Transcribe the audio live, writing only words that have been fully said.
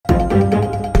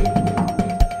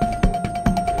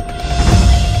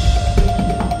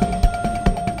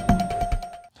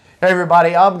Hey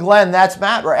everybody, I'm Glenn. That's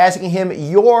Matt. We're asking him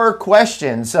your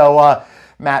question. So,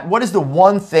 Matt, what is the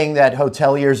one thing that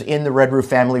hoteliers in the Red Roof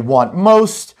family want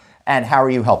most, and how are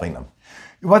you helping them?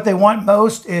 What they want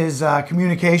most is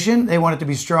communication. They want it to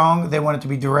be strong. They want it to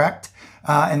be direct.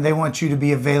 And they want you to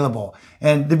be available.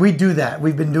 And we do that.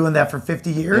 We've been doing that for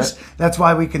 50 years. Yep. That's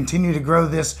why we continue to grow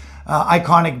this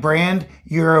iconic brand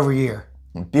year over year.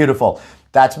 Beautiful.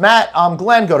 That's Matt. I'm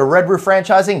Glenn. Go to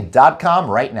redrooffranchising.com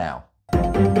right now.